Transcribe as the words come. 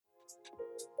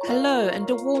Hello, and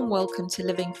a warm welcome to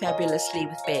Living Fabulously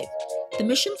with Bev. The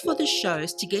mission for this show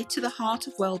is to get to the heart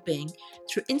of well-being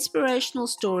through inspirational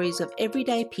stories of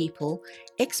everyday people,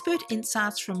 expert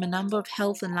insights from a number of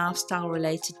health and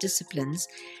lifestyle-related disciplines,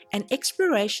 and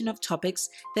exploration of topics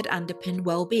that underpin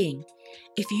well-being.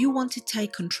 If you want to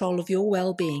take control of your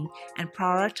well-being and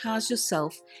prioritize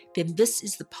yourself, then this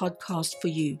is the podcast for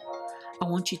you. I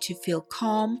want you to feel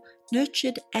calm,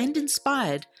 nurtured, and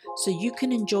inspired so you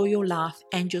can enjoy your life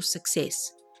and your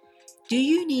success. Do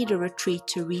you need a retreat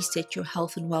to reset your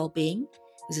health and well-being?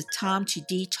 Is it time to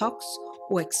detox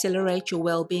or accelerate your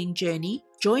well-being journey?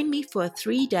 Join me for a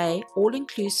 3-day,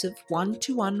 all-inclusive,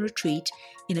 one-to-one retreat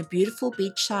in a beautiful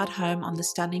beachside home on the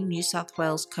stunning New South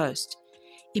Wales coast.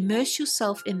 Immerse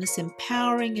yourself in this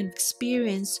empowering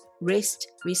experience, rest,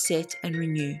 reset, and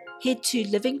renew. Head to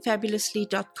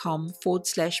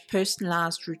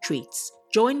livingfabulously.com/personalized retreats.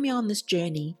 Join me on this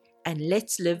journey and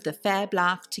let's live the fab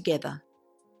life together.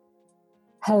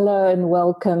 Hello and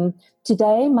welcome.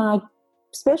 Today, my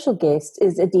special guest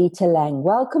is Adita Lang.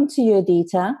 Welcome to you,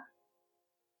 Adita.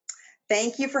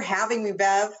 Thank you for having me,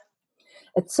 Bev.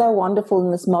 It's so wonderful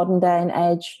in this modern day and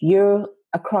age. You're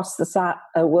across the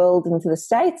world into the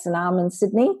States, and I'm in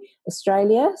Sydney,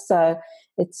 Australia. So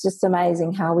it's just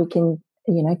amazing how we can,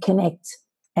 connect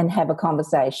and have a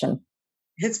conversation.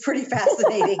 It's pretty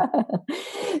fascinating.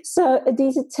 So,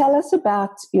 Adita, tell us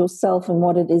about yourself and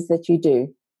what it is that you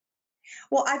do.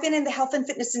 Well, I've been in the health and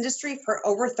fitness industry for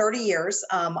over 30 years.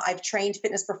 I've trained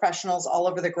fitness professionals all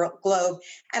over the globe.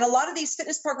 And a lot of these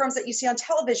fitness programs that you see on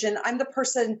television, I'm the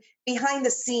person behind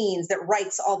the scenes that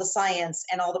writes all the science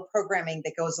and all the programming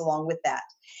that goes along with that.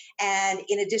 And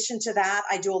in addition to that,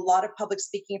 I do a lot of public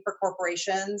speaking for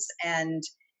corporations and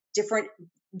different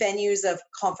venues of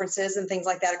conferences and things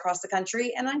like that across the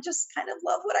country. And I just kind of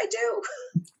love what I do.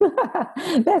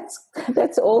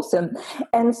 That's awesome.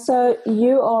 And so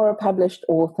you are a published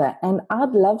author, and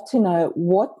I'd love to know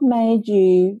what made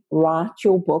you write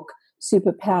your book,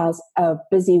 Superpowers, A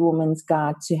Busy Woman's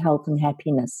Guide to Health and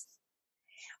Happiness.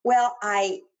 Well,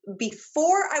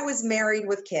 before I was married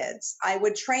with kids, I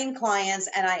would train clients,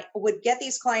 and I would get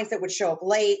these clients that would show up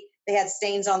late. They had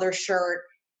stains on their shirt,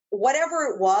 whatever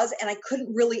it was, and I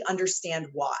couldn't really understand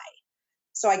why.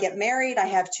 So I get married, I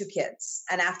have 2 kids.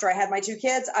 And after I had my 2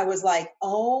 kids, I was like,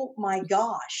 oh my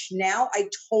gosh, now I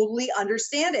totally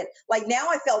understand it. Like now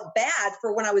I felt bad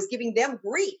for when I was giving them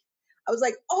grief. I was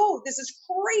like, oh, this is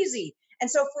crazy. And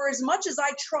so for as much as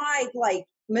I tried like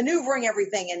maneuvering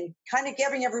everything and kind of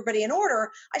getting everybody in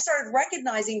order, I started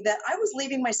recognizing that I was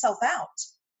leaving myself out.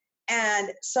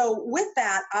 And so with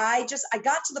that, I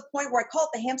got to the point where I call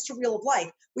it the hamster wheel of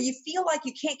life, where you feel like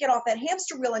you can't get off that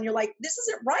hamster wheel and you're like, this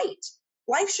isn't right.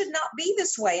 Life should not be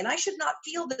this way, and I should not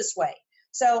feel this way.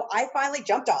 So I finally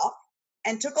jumped off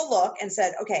and took a look and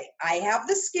said, okay, I have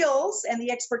the skills and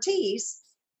the expertise.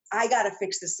 I got to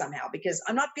fix this somehow because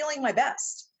I'm not feeling my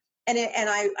best. And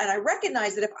I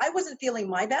recognized that if I wasn't feeling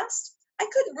my best, I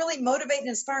couldn't really motivate and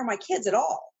inspire my kids at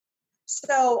all.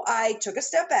 So I took a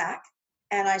step back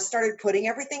and I started putting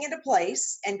everything into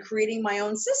place and creating my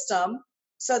own system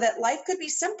so that life could be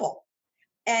simple.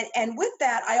 And with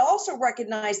that, I also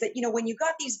recognized that, when you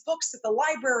got these books at the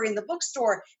library and the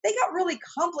bookstore, they got really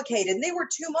complicated and they were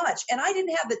too much. And I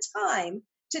didn't have the time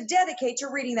to dedicate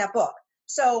to reading that book.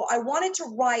 So I wanted to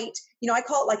write, I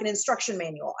call it like an instruction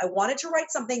manual. I wanted to write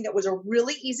something that was a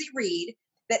really easy read,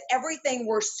 that everything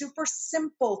were super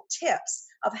simple tips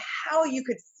of how you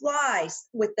could fly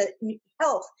with the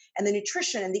health and the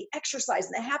nutrition and the exercise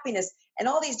and the happiness and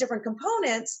all these different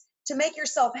components to make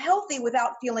yourself healthy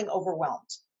without feeling overwhelmed.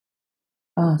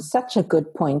 Oh, such a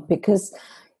good point, because,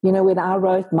 when I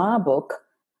wrote my book,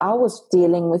 I was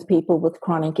dealing with people with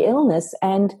chronic illness,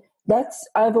 and that's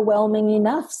overwhelming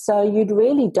enough. So you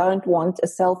really don't want a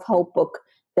self-help book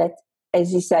that,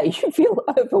 as you say, you feel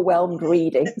overwhelmed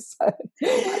reading. So,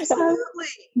 absolutely.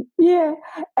 Yeah.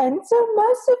 And so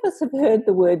most of us have heard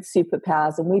the word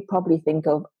superpowers, and we probably think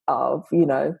of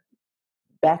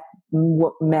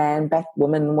Batman,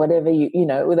 Batwoman, whatever,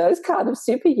 with those kind of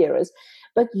superheroes.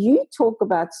 But you talk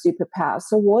about superpowers.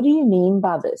 So what do you mean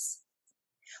by this?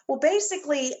 Well,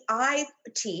 basically, I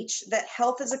teach that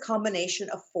health is a combination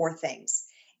of 4 things.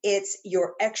 It's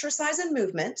your exercise and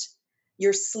movement,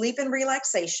 your sleep and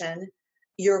relaxation,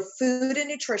 your food and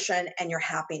nutrition, and your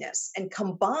happiness. And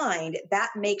combined,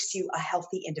 that makes you a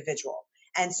healthy individual.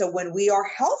 And so when we are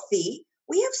healthy,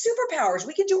 we have superpowers.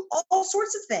 We can do all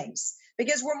sorts of things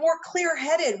because we're more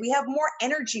clear-headed. We have more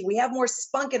energy. We have more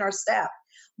spunk in our step.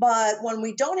 But when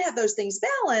we don't have those things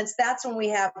balanced, that's when we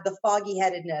have the foggy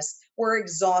headedness. We're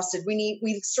exhausted.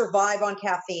 We survive on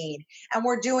caffeine, and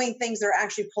we're doing things that are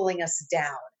actually pulling us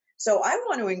down. So I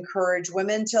want to encourage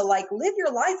women to live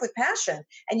your life with passion.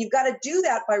 And you've got to do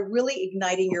that by really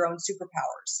igniting your own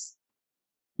superpowers.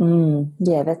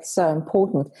 Yeah, that's so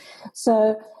important.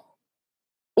 So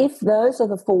if those are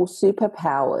the 4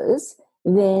 superpowers,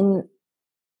 then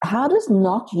how does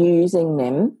not using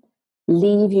them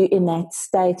leave you in that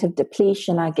state of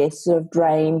depletion, I guess, sort of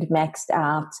drained, maxed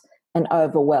out, and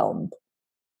overwhelmed?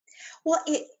 Well,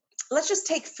 let's just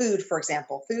take food, for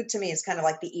example. Food to me is kind of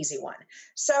like the easy one.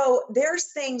 So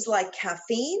there's things like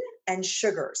caffeine and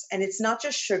sugars, and it's not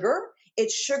just sugar,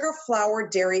 it's sugar, flour,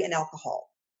 dairy, and alcohol.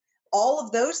 All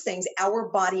of those things, our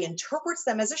body interprets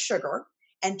them as a sugar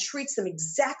and treats them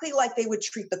exactly like they would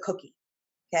treat the cookie.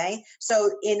 Okay. So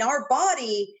in our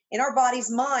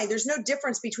body's mind, there's no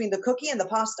difference between the cookie and the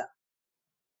pasta.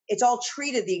 It's all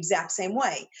treated the exact same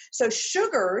way. So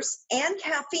sugars and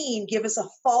caffeine give us a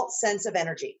false sense of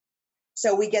energy.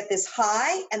 So we get this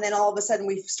high, and then all of a sudden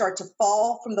we start to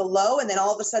fall from the low. And then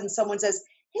all of a sudden someone says,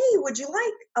 hey, would you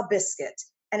like a biscuit?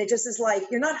 And it just is like,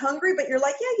 you're not hungry, but you're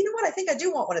like, yeah, you know what? I think I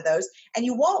do want one of those. And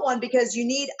you want one because you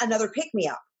need another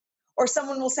pick-me-up. Or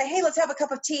someone will say, hey, let's have a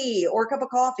cup of tea or a cup of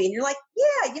coffee. And you're like,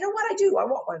 yeah, you know what? I do. I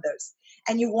want one of those.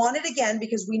 And you want it again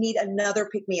because we need another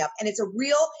pick-me-up. And it's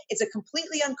a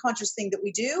completely unconscious thing that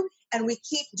we do. And we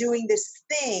keep doing this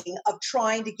thing of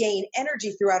trying to gain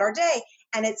energy throughout our day.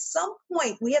 And at some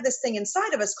point, we have this thing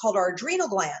inside of us called our adrenal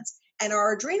glands. And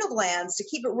our adrenal glands, to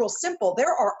keep it real simple,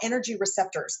 there are energy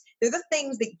receptors. They're the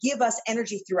things that give us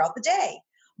energy throughout the day.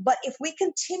 But if we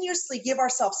continuously give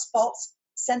ourselves false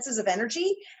senses of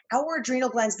energy, our adrenal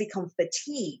glands become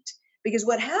fatigued. Because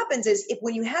what happens is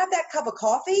when you have that cup of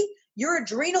coffee, your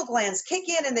adrenal glands kick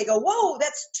in and they go, whoa,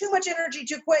 that's too much energy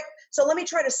too quick. So let me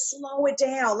try to slow it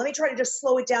down. Let me try to just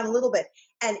slow it down a little bit.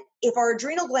 And if our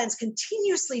adrenal glands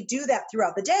continuously do that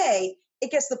throughout the day,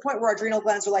 it gets to the point where our adrenal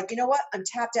glands are like, you know what? I'm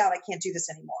tapped out. I can't do this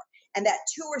anymore. And that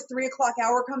 2 or 3 o'clock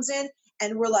hour comes in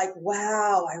and we're like,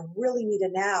 wow, I really need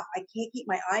a nap. I can't keep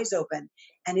my eyes open.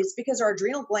 And it's because our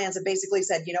adrenal glands have basically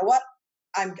said, you know what?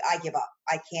 I give up.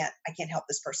 I can't help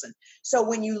this person. So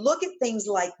when you look at things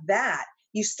like that,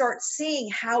 you start seeing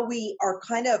how we are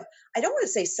kind of, I don't want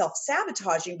to say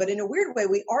self-sabotaging, but in a weird way,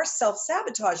 we are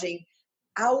self-sabotaging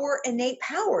our innate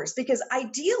powers, because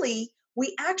ideally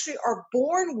we actually are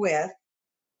born with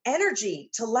energy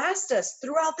to last us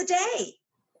throughout the day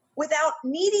without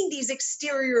needing these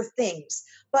exterior things.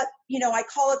 But, I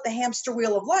call it the hamster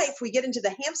wheel of life. We get into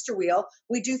the hamster wheel,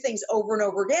 we do things over and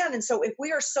over again. And so if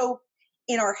we are so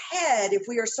in our head, if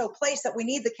we are so placed that we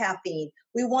need the caffeine,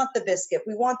 we want the biscuit,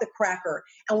 we want the cracker,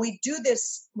 and we do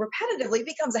this repetitively, it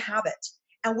becomes a habit.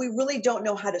 And we really don't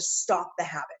know how to stop the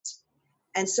habit.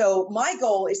 And so my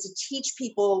goal is to teach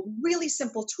people really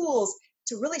simple tools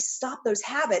to really stop those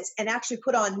habits and actually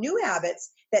put on new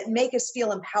habits that make us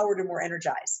feel empowered and more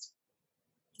energized.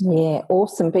 Yeah,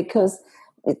 awesome. Because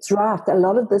it's right. A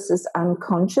lot of this is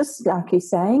unconscious, like you're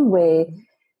saying, where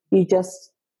you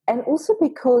just, and also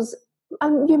because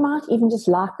you might even just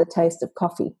like the taste of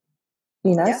coffee,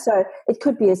 Yeah. So it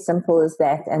could be as simple as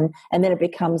that. And then it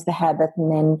becomes the habit,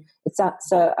 and then it's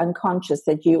so unconscious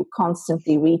that you're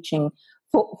constantly reaching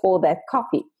for that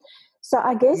coffee. So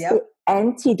I guess the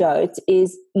antidote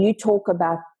is you talk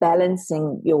about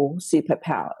balancing your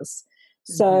superpowers.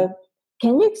 So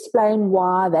can you explain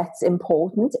why that's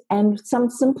important and some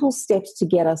simple steps to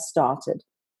get us started?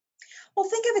 Well,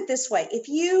 think of it this way. If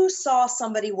you saw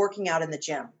somebody working out in the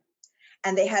gym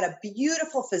and they had a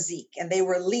beautiful physique and they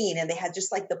were lean and they had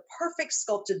just like the perfect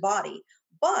sculpted body,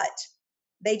 but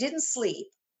they didn't sleep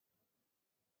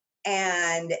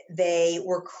and they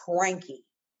were cranky,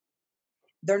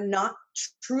 they're not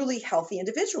truly healthy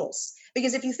individuals.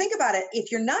 Because if you think about it,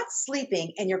 if you're not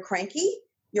sleeping and you're cranky,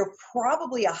 you're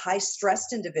probably a high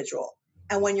stressed individual.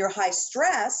 And when you're high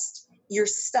stressed, your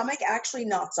stomach actually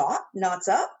knots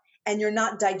up, and you're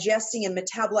not digesting and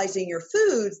metabolizing your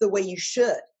foods the way you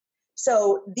should.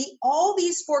 So all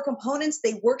these 4 components,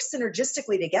 they work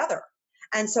synergistically together.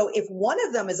 And so if one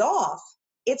of them is off,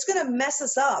 it's going to mess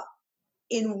us up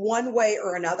in one way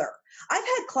or another. I've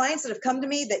had clients that have come to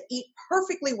me that eat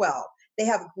perfectly well. They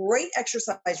have great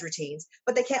exercise routines,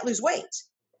 but they can't lose weight.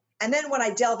 And then when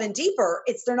I delve in deeper,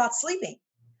 they're not sleeping.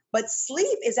 But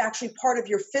sleep is actually part of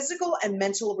your physical and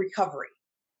mental recovery.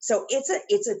 So it's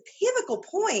a pivotal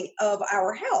point of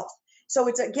our health. So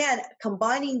it's, again,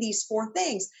 combining these 4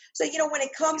 things. So, when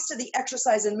it comes to the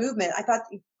exercise and movement, I thought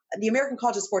the American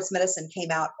College of Sports Medicine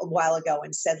came out a while ago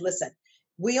and said, listen,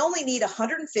 we only need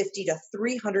 150 to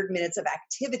 300 minutes of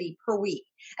activity per week.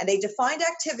 And they defined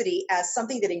activity as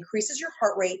something that increases your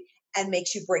heart rate and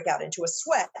makes you break out into a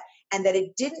sweat, and that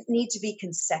it didn't need to be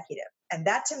consecutive. And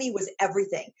that to me was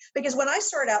everything. Because when I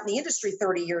started out in the industry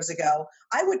 30 years ago,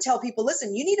 I would tell people,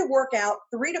 listen, you need to work out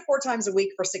 3 to 4 times a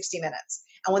week for 60 minutes.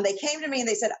 And when they came to me and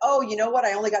they said, oh, you know what,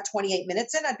 I only got 28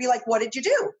 minutes in, I'd be like, what did you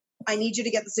do? I need you to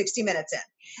get the 60 minutes in.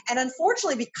 And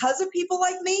unfortunately, because of people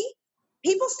like me,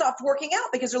 people stopped working out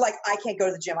because they're like, I can't go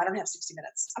to the gym. I don't have 60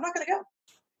 minutes. I'm not going to go.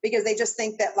 Because they just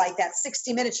think that like that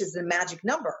 60 minutes is the magic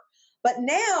number. But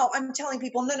now I'm telling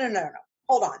people, no.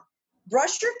 Hold on.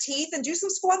 Brush your teeth and do some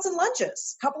squats and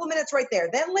lunges. A couple of minutes right there.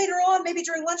 Then later on, maybe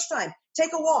during lunchtime,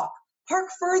 take a walk. Park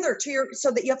further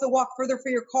so that you have to walk further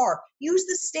for your car. Use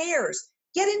the stairs.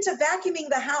 Get into vacuuming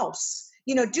the house.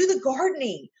 Do the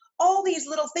gardening. All these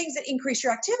little things that increase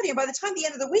your activity. And by the time the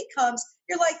end of the week comes,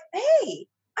 you're like, hey,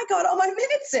 I got all my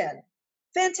minutes in.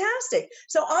 Fantastic.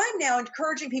 So I'm now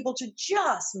encouraging people to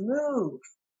just move.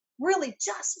 Really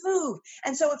just move.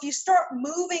 And so if you start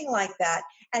moving like that,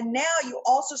 and now you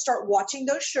also start watching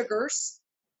those sugars,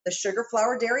 the sugar,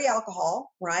 flour, dairy,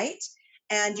 alcohol, right?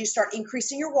 And you start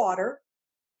increasing your water,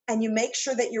 and you make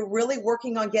sure that you're really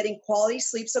working on getting quality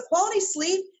sleep. So quality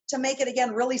sleep, to make it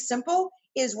again really simple,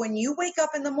 is when you wake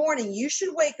up in the morning, you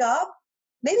should wake up,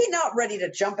 maybe not ready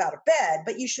to jump out of bed,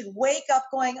 but you should wake up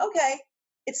going, okay,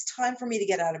 it's time for me to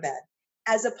get out of bed.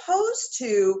 As opposed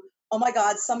to, oh my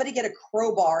God, somebody get a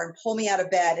crowbar and pull me out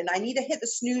of bed and I need to hit the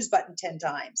snooze button 10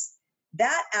 times.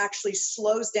 That actually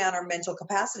slows down our mental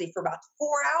capacity for about 4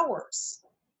 hours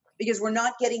because we're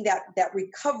not getting that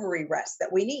recovery rest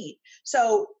that we need.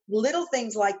 So little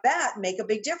things like that make a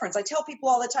big difference. I tell people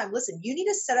all the time, listen, you need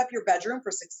to set up your bedroom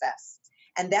for success.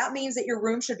 And that means that your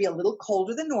room should be a little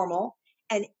colder than normal.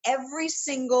 And every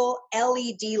single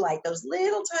LED light, those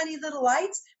little tiny little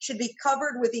lights, should be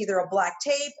covered with either a black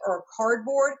tape or a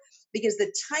cardboard, because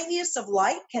the tiniest of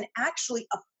light can actually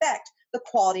affect the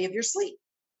quality of your sleep.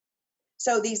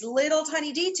 So these little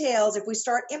tiny details, if we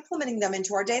start implementing them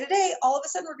into our day-to-day, all of a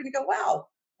sudden we're going to go, wow,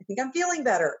 I think I'm feeling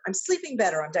better. I'm sleeping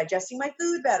better. I'm digesting my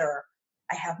food better.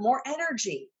 I have more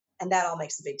energy. And that all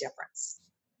makes a big difference.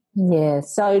 Yeah,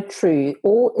 so true.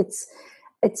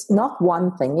 It's not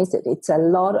one thing, is it? It's a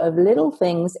lot of little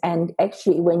things, and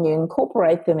actually when you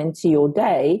incorporate them into your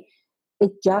day,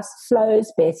 it just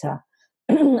flows better.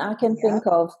 I can think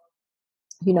of,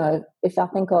 if I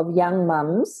think of young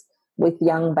mums with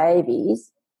young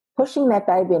babies, pushing that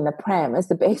baby in the pram is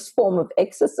the best form of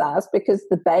exercise because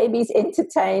the baby's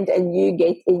entertained and you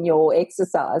get in your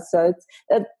exercise. So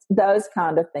it's those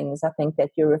kind of things I think that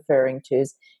you're referring to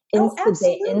is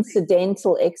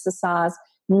incidental exercise.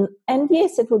 And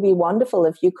yes, it would be wonderful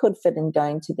if you could fit in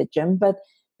going to the gym, but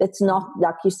it's not,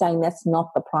 like you're saying, that's not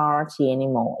the priority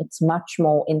anymore. It's much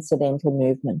more incidental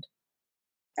movement.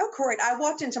 Oh, correct. I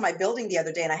walked into my building the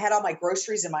other day and I had all my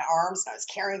groceries in my arms and I was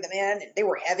carrying them in and they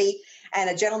were heavy. And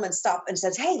a gentleman stopped and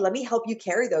says, hey, let me help you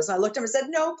carry those. And I looked at him and said,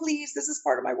 no, please, this is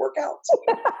part of my workout.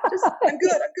 I'm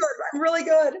good. I'm really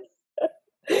good.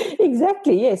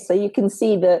 Exactly, yes. So you can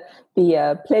see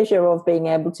the pleasure of being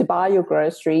able to buy your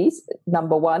groceries.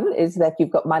 Number one is that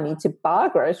you've got money to buy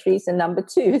groceries, and number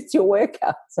two is your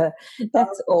workout. So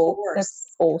that's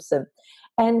awesome.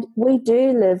 And we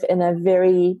do live in a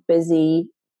very busy,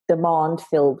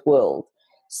 demand-filled world.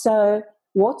 So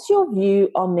what's your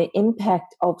view on the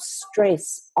impact of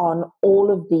stress on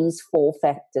all of these 4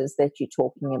 factors that you're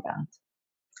talking about?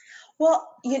 Well,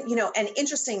 and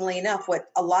interestingly enough, what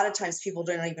a lot of times people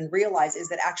don't even realize is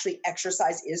that actually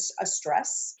exercise is a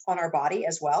stress on our body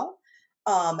as well.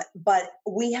 But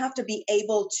we have to be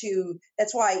able to,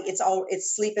 that's why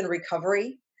it's sleep and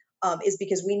recovery, is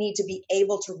because we need to be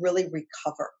able to really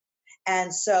recover.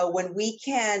 And so when we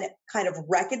can kind of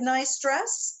recognize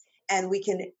stress and we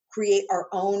can create our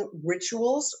own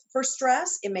rituals for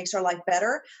stress, it makes our life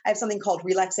better. I have something called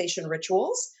relaxation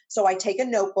rituals. So I take a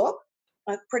notebook,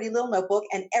 a pretty little notebook,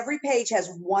 and every page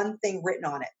has one thing written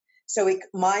on it. So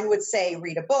mine would say,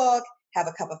 read a book, have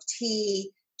a cup of tea,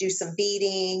 do some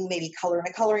beading, maybe color in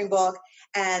a coloring book.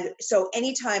 And so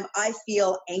anytime I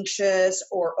feel anxious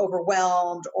or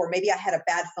overwhelmed, or maybe I had a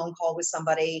bad phone call with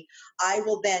somebody, I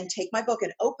will then take my book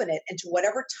and open it into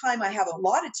whatever time I have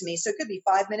allotted to me. So it could be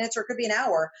 5 minutes or it could be an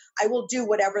hour. I will do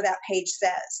whatever that page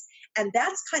says. And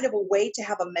that's kind of a way to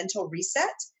have a mental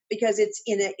reset, because it's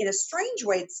in a strange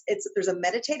way, there's a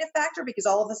meditative factor, because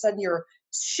all of a sudden you're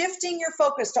shifting your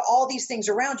focus to all these things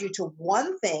around you to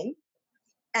one thing.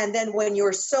 And then when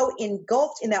you're so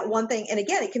engulfed in that one thing, and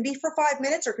again, it can be for 5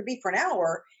 minutes or it could be for an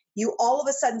hour, you all of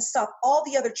a sudden stop all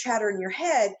the other chatter in your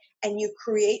head and you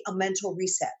create a mental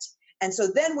reset. And so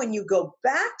then when you go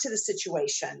back to the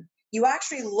situation, you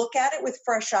actually look at it with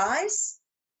fresh eyes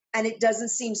and it doesn't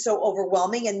seem so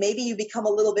overwhelming. And maybe you become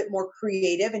a little bit more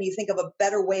creative and you think of a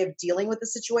better way of dealing with the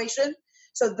situation.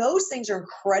 So those things are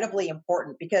incredibly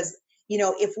important because, you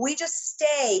know, if we just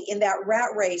stay in that rat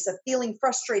race of feeling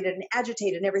frustrated and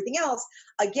agitated and everything else,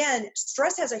 again,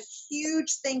 stress has a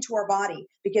huge thing to our body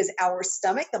because our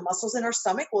stomach, the muscles in our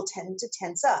stomach will tend to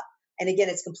tense up. And again,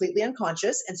 it's completely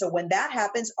unconscious. And so when that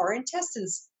happens, our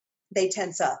intestines, they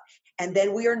tense up. And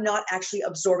then we are not actually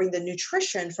absorbing the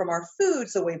nutrition from our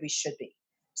foods the way we should be.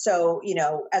 So, you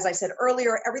know, as I said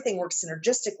earlier, everything works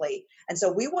synergistically. And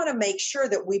so we want to make sure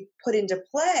that we put into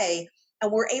play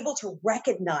and we're able to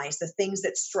recognize the things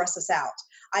that stress us out.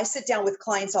 I sit down with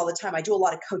clients all the time. I do a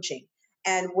lot of coaching.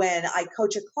 And when I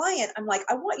coach a client, I'm like,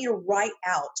 I want you to write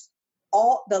out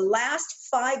all the last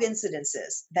 5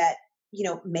 incidences that, you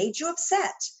know, made you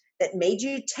upset, that made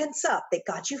you tense up, that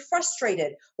got you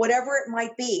frustrated, whatever it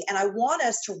might be. And I want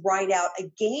us to write out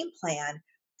a game plan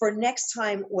for next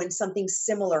time when something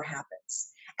similar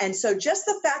happens. And so just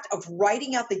the fact of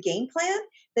writing out the game plan,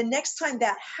 the next time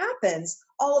that happens,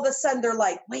 all of a sudden they're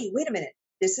like, wait a minute,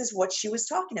 this is what she was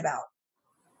talking about.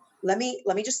 Let me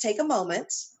just take a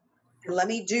moment and let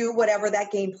me do whatever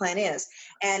that game plan is.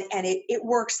 And it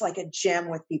works like a gem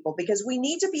with people because we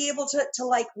need to be able to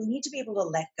we need to be able to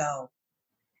let go.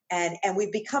 And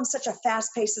we've become such a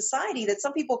fast-paced society that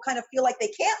some people kind of feel like they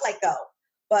can't let go.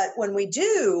 But when we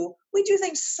do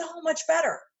things so much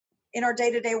better in our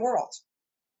day-to-day world.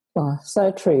 Oh,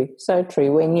 so true, so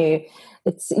true.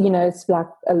 It's like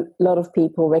a lot of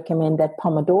people recommend that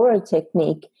Pomodoro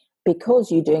technique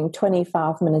because you're doing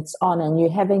 25 minutes on and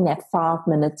you're having that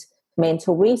 5-minute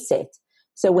mental reset.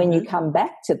 So when you come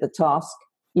back to the task,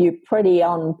 you're pretty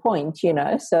on point, you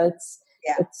know. So it's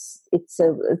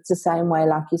the same way,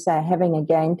 like you say, having a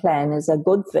game plan is a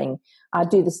good thing. I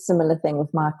do the similar thing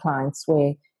with my clients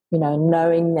where, you know,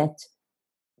 knowing that,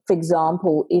 for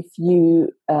example, if you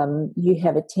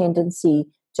have a tendency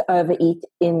to overeat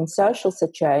in social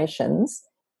situations,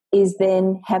 is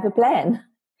then have a plan,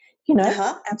 you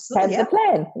know, absolutely, have the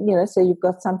plan, you know, so you've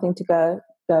got something to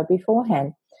go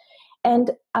beforehand.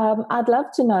 And I'd love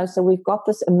to know, so we've got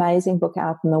this amazing book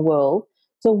out in the world.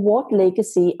 So what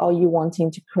legacy are you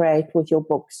wanting to create with your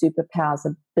book, Superpowers,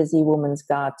 A Busy Woman's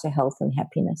Guide to Health and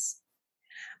Happiness?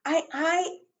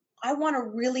 I want to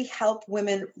really help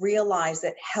women realize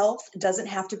that health doesn't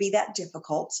have to be that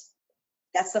difficult.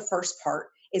 That's the first part,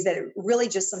 is that it really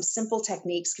just some simple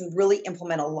techniques can really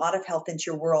implement a lot of health into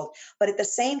your world. But at the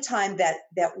same time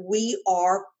that we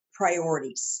are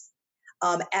priorities.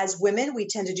 As women, we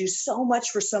tend to do so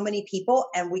much for so many people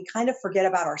and we kind of forget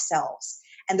about ourselves.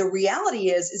 And the reality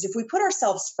is if we put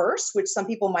ourselves first, which some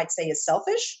people might say is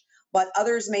selfish, but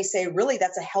others may say, really,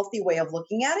 that's a healthy way of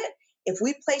looking at it. If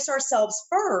we place ourselves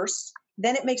first,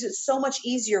 then it makes it so much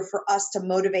easier for us to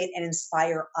motivate and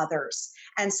inspire others.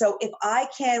 And so if I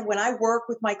can, when I work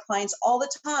with my clients all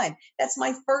the time, that's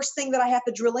my first thing that I have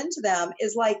to drill into them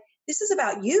is like, this is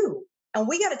about you. And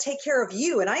we got to take care of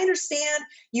you. And I understand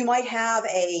you might have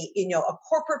a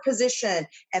corporate position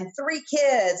and 3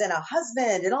 kids and a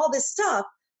husband and all this stuff,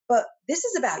 but this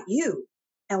is about you.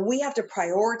 And we have to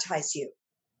prioritize you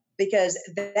because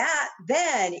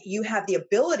then you have the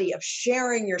ability of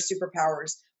sharing your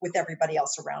superpowers with everybody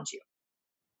else around you.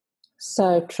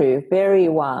 So true. Very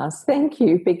wise. Thank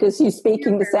you, because you're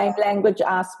speaking the same language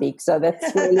I speak. So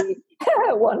that's really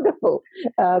wonderful.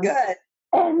 Good.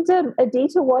 And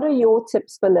Adita, what are your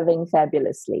tips for living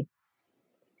fabulously?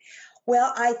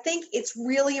 Well, I think it's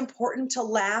really important to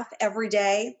laugh every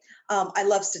day. I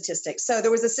love statistics. So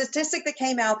there was a statistic that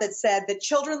came out that said that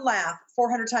children laugh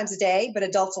 400 times a day, but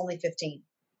adults only 15.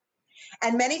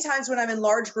 And many times when I'm in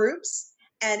large groups,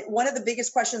 and one of the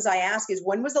biggest questions I ask is,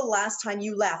 when was the last time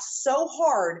you laughed so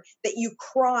hard that you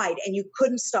cried and you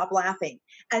couldn't stop laughing?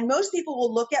 And most people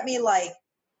will look at me like,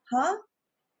 huh?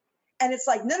 And it's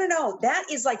like, no, that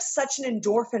is like such an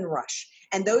endorphin rush.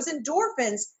 And those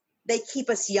endorphins, they keep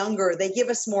us younger. They give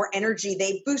us more energy.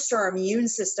 They boost our immune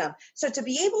system. So to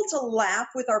be able to laugh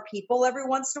with our people every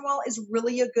once in a while is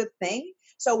really a good thing.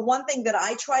 So one thing that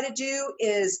I try to do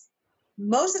is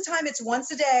most of the time it's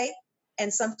once a day,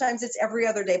 and sometimes it's every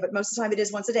other day, but most of the time it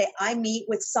is once a day. I meet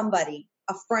with somebody,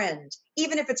 a friend,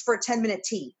 even if it's for a 10-minute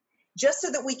tea, just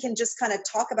so that we can just kind of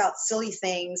talk about silly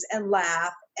things and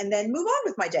laugh and then move on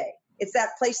with my day. It's that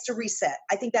place to reset.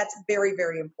 I think that's very,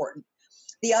 very important.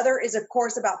 The other is, of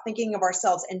course, about thinking of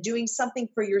ourselves and doing something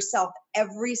for yourself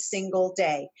every single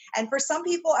day. And for some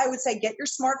people, I would say get your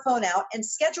smartphone out and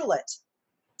schedule it.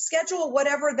 Schedule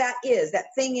whatever that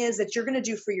thing is that you're going to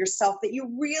do for yourself that you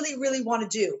really, really want to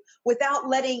do without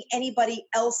letting anybody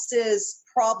else's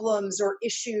problems or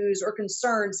issues or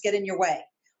concerns get in your way,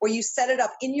 where you set it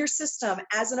up in your system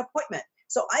as an appointment.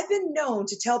 So I've been known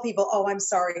to tell people, oh, I'm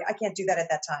sorry, I can't do that at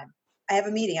that time. I have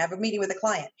a meeting with a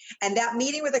client. And that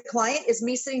meeting with a client is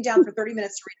me sitting down for 30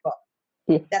 minutes to read a book.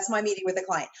 Yeah. That's my meeting with a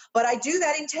client. But I do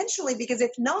that intentionally because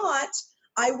if not,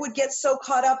 I would get so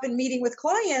caught up in meeting with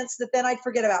clients that then I'd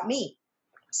forget about me.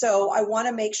 So I want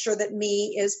to make sure that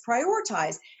me is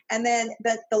prioritized. And then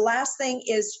the last thing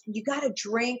is you got to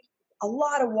drink a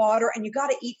lot of water and you got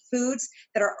to eat foods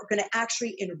that are going to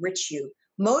actually enrich you.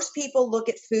 Most people look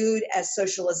at food as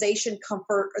socialization,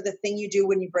 comfort, or the thing you do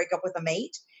when you break up with a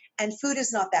mate. And food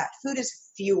is not that. Food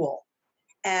is fuel.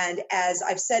 And as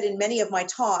I've said in many of my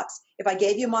talks, if I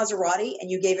gave you a Maserati and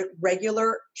you gave it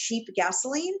regular cheap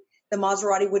gasoline, the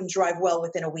Maserati wouldn't drive well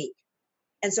within a week.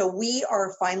 And so we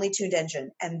are a finely tuned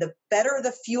engine. And the better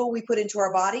the fuel we put into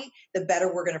our body, the better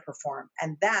we're going to perform.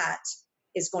 And that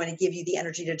is going to give you the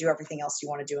energy to do everything else you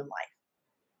want to do in life.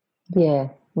 Yeah,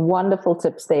 wonderful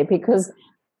tips there, because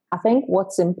I think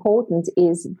what's important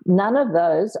is none of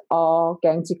those are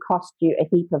going to cost you a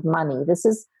heap of money. This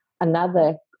is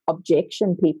another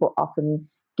objection people often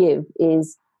give,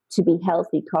 is to be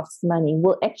healthy costs money.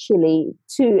 Well, actually,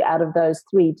 2 out of those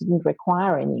 3 didn't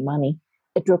require any money.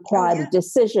 It required a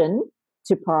decision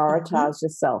to prioritize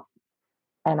yourself.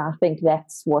 And I think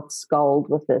that's what's gold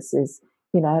with this is,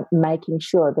 making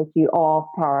sure that you are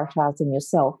prioritizing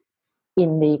yourself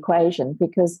in the equation.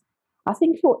 Because I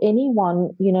think for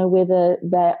anyone, whether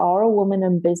they are a woman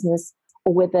in business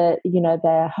or whether,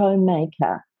 they're a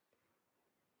homemaker,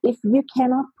 if you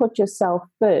cannot put yourself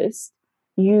first,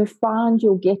 you find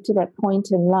you'll get to that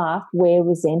point in life where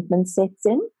resentment sets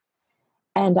in.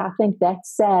 And I think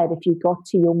that's sad if you got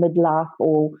to your midlife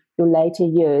or your later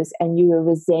years and you were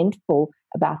resentful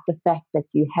about the fact that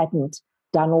you hadn't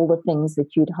done all the things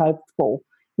that you'd hoped for,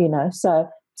 So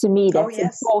to me, that's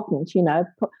important,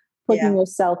 putting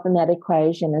yourself in that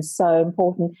equation is so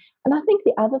important. And I think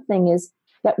the other thing is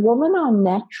that women are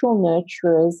natural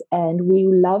nurturers and we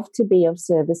love to be of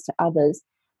service to others,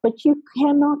 but you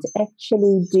cannot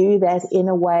actually do that in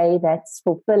a way that's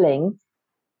fulfilling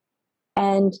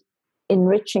and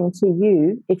enriching to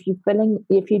you if you're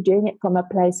doing it from a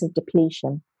place of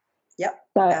depletion. Yep.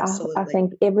 So absolutely. I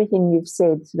think everything you've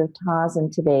said sort of ties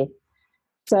into there.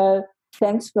 So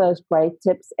thanks for those great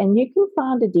tips. And you can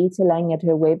find Adita Lang at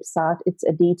her website. It's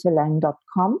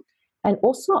aditalang.com, and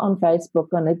also on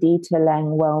Facebook on Adita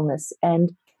Lang Wellness.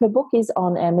 And her book is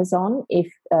on Amazon.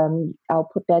 I'll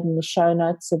put that in the show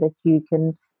notes so that you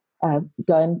can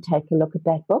go and take a look at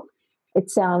that book.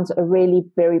 It sounds a really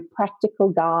very practical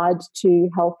guide to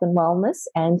health and wellness.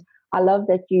 And I love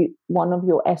that one of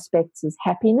your aspects is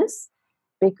happiness,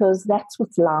 because that's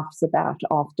what life's about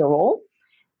after all.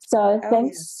 So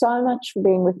thanks so much for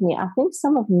being with me. I think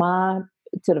some of my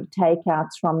sort of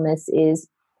takeouts from this is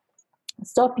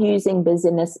stop using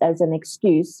busyness as an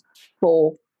excuse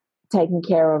for taking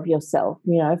care of yourself.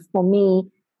 For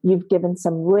me, you've given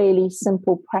some really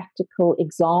simple, practical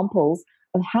examples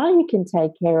of how you can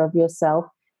take care of yourself.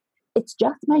 It's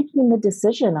just making the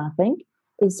decision, I think,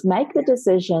 is make the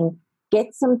decision,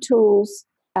 get some tools,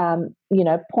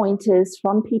 pointers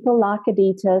from people like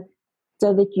Adita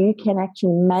so that you can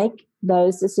actually make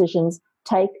those decisions,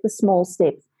 take the small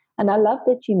steps. And I love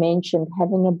that you mentioned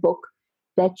having a book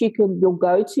that your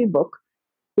go-to book,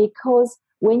 because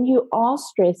when you are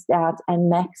stressed out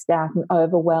and maxed out and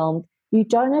overwhelmed, you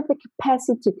don't have the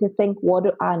capacity to think, what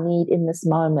do I need in this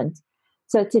moment?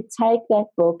 So to take that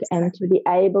book and to be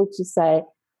able to say,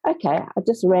 okay, I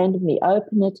just randomly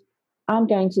open it. I'm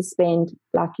going to spend,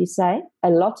 like you say, a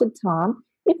lot of time.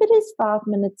 If it is 5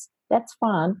 minutes, that's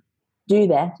fine. Do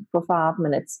that for 5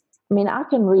 minutes. I mean, I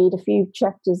can read a few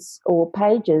chapters or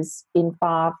pages in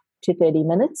 5 to 30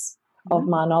 minutes of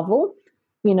my novel,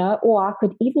 or I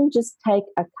could even just take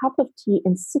a cup of tea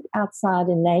and sit outside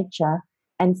in nature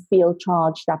and feel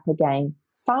charged up again.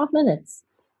 5 minutes,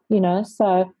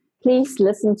 so please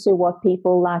listen to what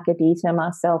people like Adita and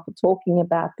myself are talking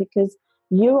about, because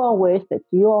you are worth it.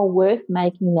 You are worth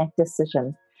making that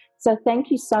decision. So thank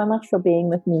you so much for being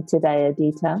with me today,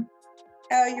 Adita.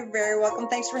 Oh, you're very welcome.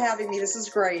 Thanks for having me. This is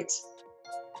great.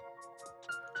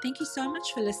 Thank you so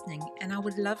much for listening, and I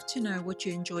would love to know what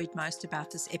you enjoyed most about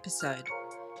this episode.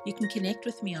 You can connect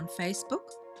with me on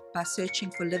Facebook by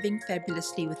searching for Living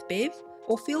Fabulously with Bev,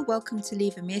 or feel welcome to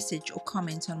leave a message or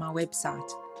comment on my website.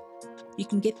 You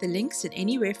can get the links and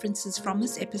any references from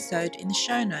this episode in the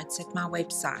show notes at my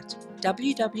website,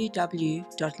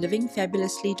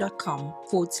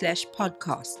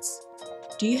 www.livingfabulously.com/podcasts.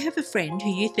 Do you have a friend who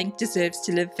you think deserves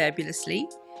to live fabulously?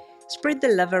 Spread the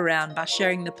love around by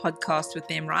sharing the podcast with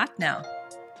them right now.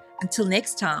 Until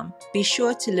next time, be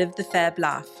sure to live the fab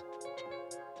life.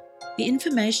 The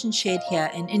information shared here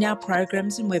and in our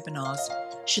programs and webinars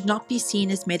should not be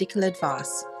seen as medical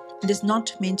advice and is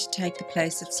not meant to take the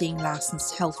place of seeing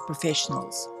licensed health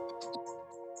professionals.